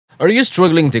Are you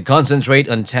struggling to concentrate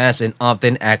on tasks and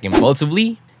often act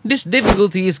impulsively? These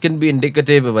difficulties can be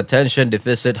indicative of attention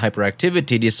deficit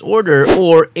hyperactivity disorder,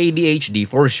 or ADHD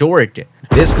for short.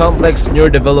 This complex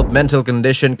neurodevelopmental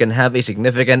condition can have a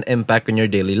significant impact on your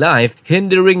daily life,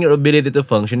 hindering your ability to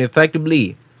function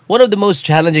effectively. One of the most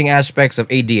challenging aspects of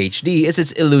ADHD is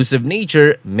its elusive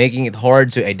nature, making it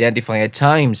hard to identify at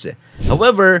times.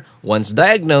 However, once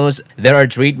diagnosed, there are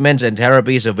treatments and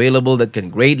therapies available that can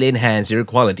greatly enhance your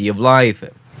quality of life.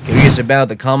 Curious about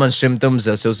the common symptoms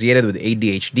associated with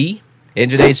ADHD? In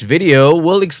today's video,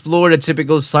 we'll explore the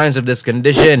typical signs of this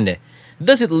condition.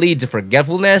 Does it lead to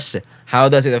forgetfulness? How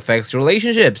does it affect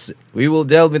relationships? We will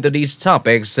delve into these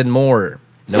topics and more.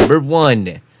 Number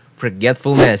 1.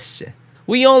 Forgetfulness.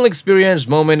 We all experience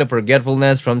moments of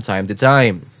forgetfulness from time to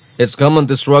time. It's common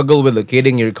to struggle with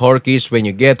locating your car keys when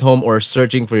you get home or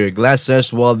searching for your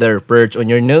glasses while they're perched on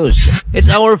your nose. It's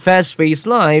our fast-paced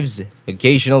lives.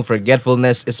 Occasional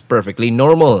forgetfulness is perfectly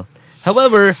normal.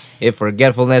 However, if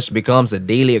forgetfulness becomes a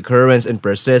daily occurrence and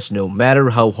persists no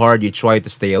matter how hard you try to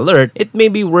stay alert, it may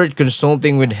be worth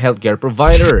consulting with a healthcare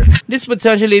provider. This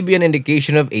potentially be an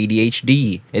indication of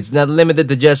ADHD. It's not limited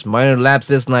to just minor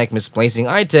lapses like misplacing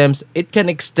items. It can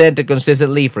extend to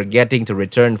consistently forgetting to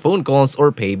return phone calls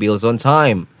or pay bills on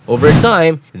time. Over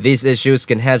time, these issues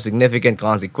can have significant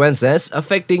consequences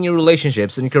affecting your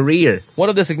relationships and career. One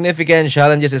of the significant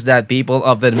challenges is that people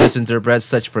often misinterpret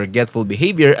such forgetful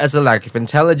behavior as a lack of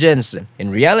intelligence. In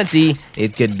reality,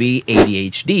 it could be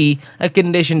ADHD, a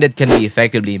condition that can be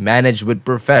effectively managed with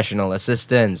professional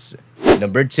assistance.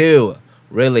 Number 2.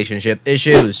 Relationship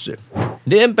issues.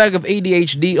 The impact of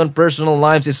ADHD on personal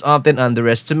lives is often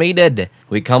underestimated.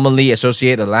 We commonly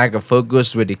associate a lack of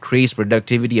focus with decreased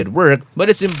productivity at work, but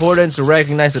it's important to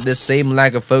recognize that this same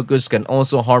lack of focus can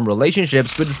also harm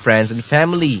relationships with friends and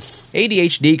family.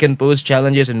 ADHD can pose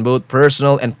challenges in both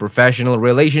personal and professional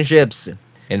relationships.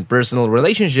 In personal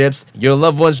relationships, your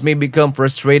loved ones may become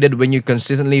frustrated when you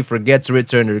consistently forget to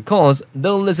return their calls,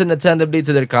 don't listen attentively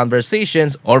to their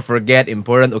conversations, or forget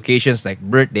important occasions like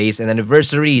birthdays and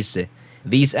anniversaries.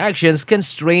 These actions can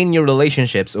strain your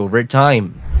relationships over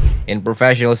time. In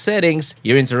professional settings,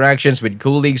 your interactions with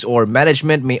colleagues or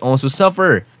management may also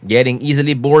suffer. Getting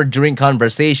easily bored during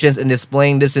conversations and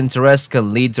displaying disinterest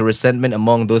can lead to resentment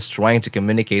among those trying to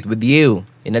communicate with you.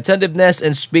 Inattentiveness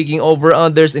and speaking over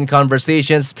others in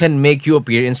conversations can make you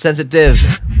appear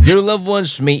insensitive. Your loved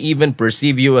ones may even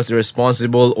perceive you as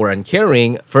irresponsible or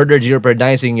uncaring, further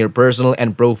jeopardizing your personal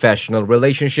and professional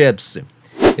relationships.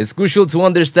 It's crucial to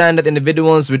understand that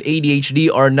individuals with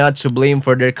ADHD are not to blame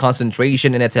for their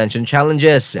concentration and attention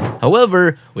challenges.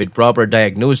 However, with proper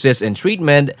diagnosis and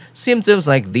treatment, symptoms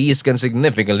like these can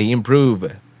significantly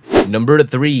improve. Number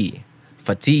 3.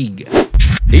 Fatigue.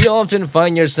 Do you often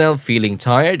find yourself feeling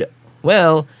tired?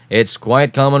 Well, it's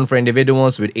quite common for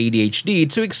individuals with ADHD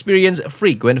to experience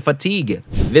frequent fatigue.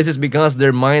 This is because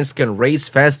their minds can race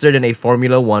faster than a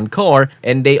Formula 1 car,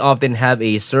 and they often have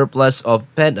a surplus of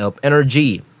pent-up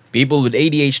energy. People with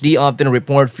ADHD often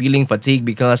report feeling fatigue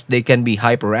because they can be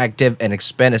hyperactive and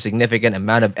expend a significant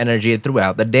amount of energy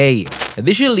throughout the day.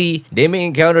 Additionally, they may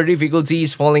encounter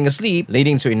difficulties falling asleep,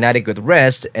 leading to inadequate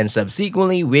rest, and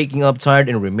subsequently waking up tired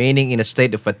and remaining in a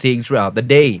state of fatigue throughout the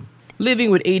day.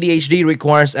 Living with ADHD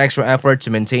requires extra effort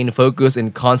to maintain focus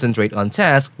and concentrate on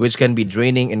tasks, which can be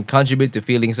draining and contribute to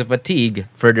feelings of fatigue.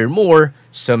 Furthermore,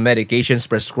 some medications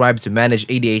prescribed to manage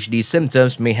ADHD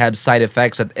symptoms may have side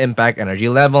effects that impact energy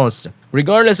levels.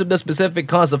 Regardless of the specific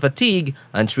cause of fatigue,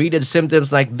 untreated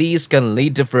symptoms like these can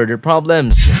lead to further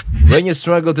problems. When you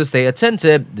struggle to stay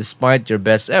attentive despite your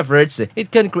best efforts, it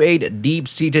can create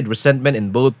deep-seated resentment in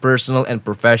both personal and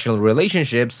professional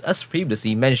relationships, as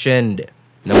previously mentioned.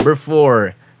 Number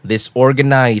 4.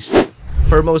 Disorganized.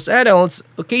 For most adults,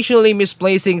 occasionally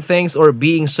misplacing things or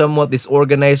being somewhat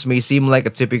disorganized may seem like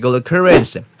a typical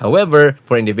occurrence. However,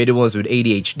 for individuals with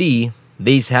ADHD,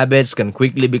 these habits can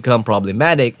quickly become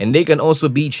problematic, and they can also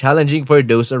be challenging for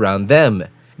those around them.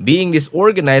 Being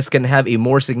disorganized can have a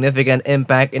more significant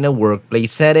impact in a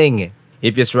workplace setting.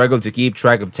 If you struggle to keep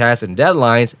track of tasks and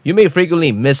deadlines, you may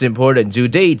frequently miss important due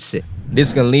dates.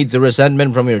 This can lead to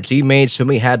resentment from your teammates who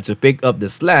may have to pick up the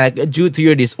slack due to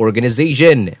your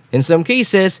disorganization. In some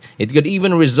cases, it could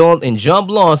even result in job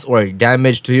loss or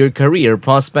damage to your career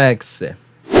prospects.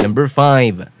 Number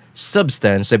 5.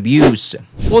 substance abuse.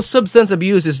 While substance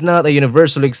abuse is not a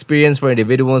universal experience for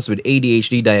individuals with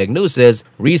ADHD diagnosis,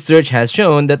 research has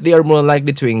shown that they are more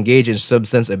likely to engage in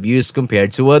substance abuse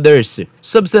compared to others.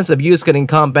 Substance abuse can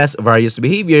encompass various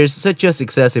behaviors such as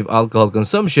excessive alcohol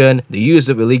consumption, the use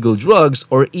of illegal drugs,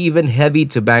 or even heavy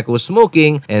tobacco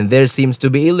smoking, and there seems to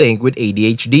be a link with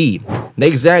ADHD. The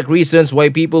exact reasons why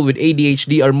people with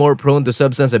ADHD are more prone to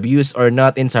substance abuse are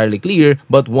not entirely clear,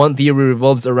 but one theory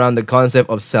revolves around the concept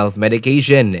of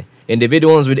self-medication.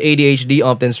 Individuals with ADHD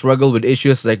often struggle with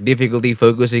issues like difficulty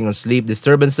focusing on sleep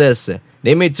disturbances.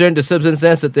 They may turn to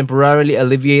substances to temporarily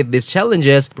alleviate these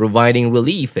challenges, providing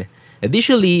relief.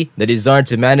 Additionally, the desire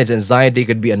to manage anxiety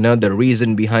could be another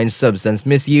reason behind substance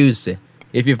misuse.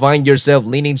 If you find yourself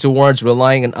leaning towards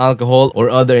relying on alcohol or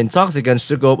other intoxicants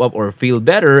to cope up or feel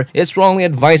better, it's strongly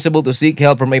advisable to seek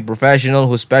help from a professional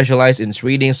who specializes in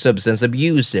treating substance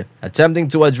abuse. Attempting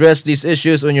to address these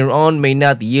issues on your own may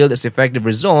not yield as effective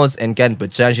results and can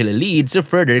potentially lead to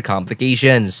further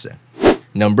complications.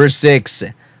 Number 6.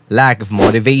 Lack of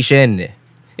motivation.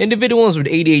 Individuals with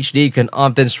ADHD can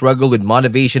often struggle with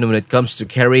motivation when it comes to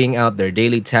carrying out their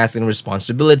daily tasks and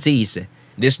responsibilities.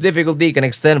 This difficulty can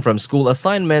extend from school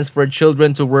assignments for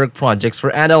children to work projects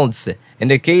for adults. In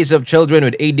the case of children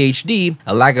with ADHD,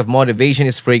 a lack of motivation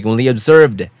is frequently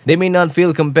observed. They may not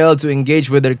feel compelled to engage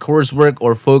with their coursework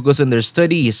or focus on their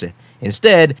studies.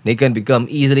 Instead, they can become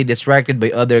easily distracted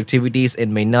by other activities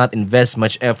and may not invest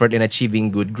much effort in achieving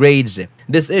good grades.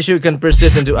 This issue can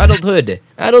persist into adulthood.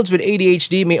 Adults with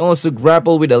ADHD may also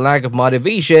grapple with a lack of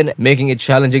motivation, making it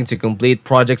challenging to complete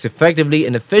projects effectively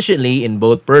and efficiently in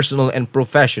both personal and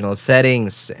professional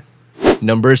settings.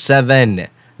 Number 7.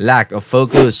 Lack of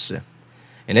focus.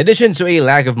 In addition to a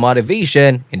lack of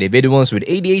motivation, individuals with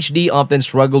ADHD often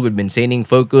struggle with maintaining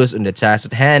focus on the task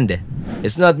at hand.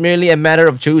 It's not merely a matter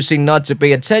of choosing not to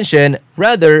pay attention,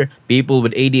 rather, people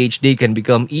with ADHD can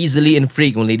become easily and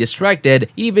frequently distracted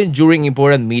even during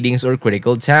important meetings or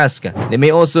critical tasks. They may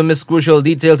also miss crucial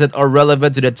details that are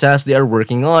relevant to the task they are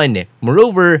working on.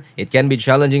 Moreover, it can be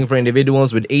challenging for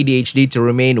individuals with ADHD to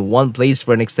remain in one place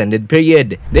for an extended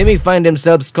period. They may find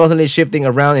themselves constantly shifting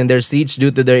around in their seats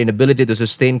due to their inability to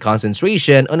sustain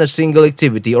concentration on a single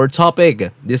activity or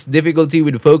topic. This difficulty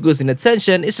with focus and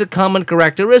attention is a common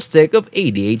characteristic of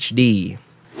ADHD.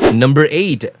 Number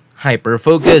 8.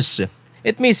 Hyperfocus.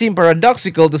 It may seem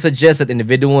paradoxical to suggest that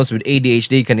individuals with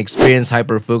ADHD can experience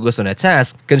hyperfocus on a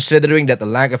task, considering that the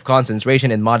lack of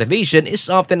concentration and motivation is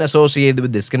often associated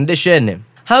with this condition.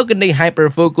 How can they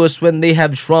hyperfocus when they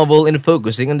have trouble in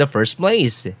focusing in the first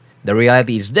place? The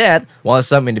reality is that, while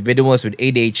some individuals with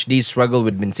ADHD struggle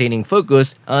with maintaining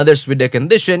focus, others with the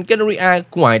condition can react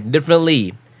quite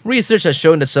differently. Research has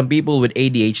shown that some people with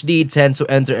ADHD tend to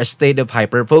enter a state of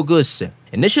hyperfocus.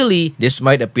 Initially, this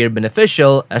might appear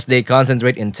beneficial as they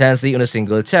concentrate intensely on a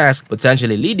single task,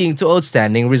 potentially leading to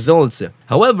outstanding results.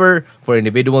 However, for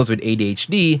individuals with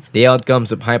ADHD, the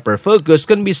outcomes of hyperfocus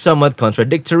can be somewhat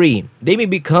contradictory. They may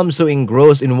become so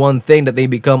engrossed in one thing that they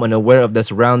become unaware of the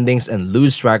surroundings and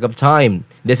lose track of time.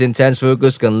 This intense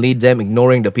focus can lead them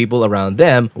ignoring the people around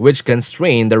them, which can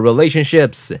strain their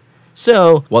relationships.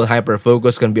 So, while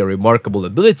hyperfocus can be a remarkable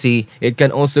ability, it can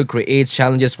also create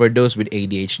challenges for those with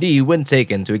ADHD when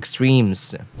taken to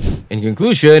extremes. In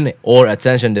conclusion, or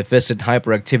attention deficit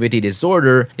hyperactivity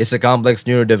disorder is a complex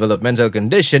neurodevelopmental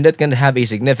condition that can have a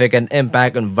significant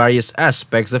impact on various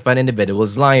aspects of an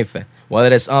individual's life. While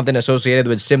it is often associated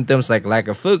with symptoms like lack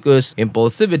of focus,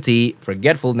 impulsivity,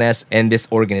 forgetfulness, and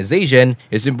disorganization,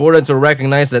 it's important to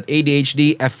recognize that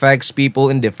ADHD affects people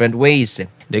in different ways.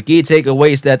 The key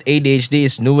takeaway is that ADHD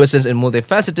is a nuanced and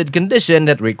multifaceted condition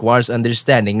that requires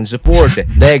understanding and support.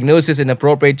 Diagnosis and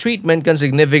appropriate treatment can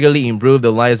significantly improve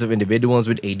the lives of individuals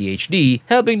with ADHD,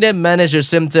 helping them manage their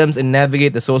symptoms and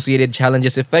navigate associated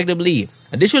challenges effectively.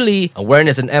 Additionally,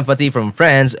 awareness and empathy from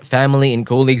friends, family, and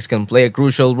colleagues can play a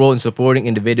crucial role in supporting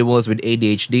individuals with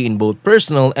ADHD in both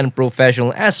personal and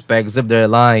professional aspects of their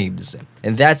lives.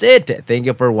 And that's it. Thank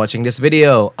you for watching this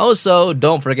video. Also,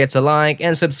 don't forget to like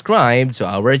and subscribe to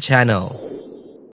our channel.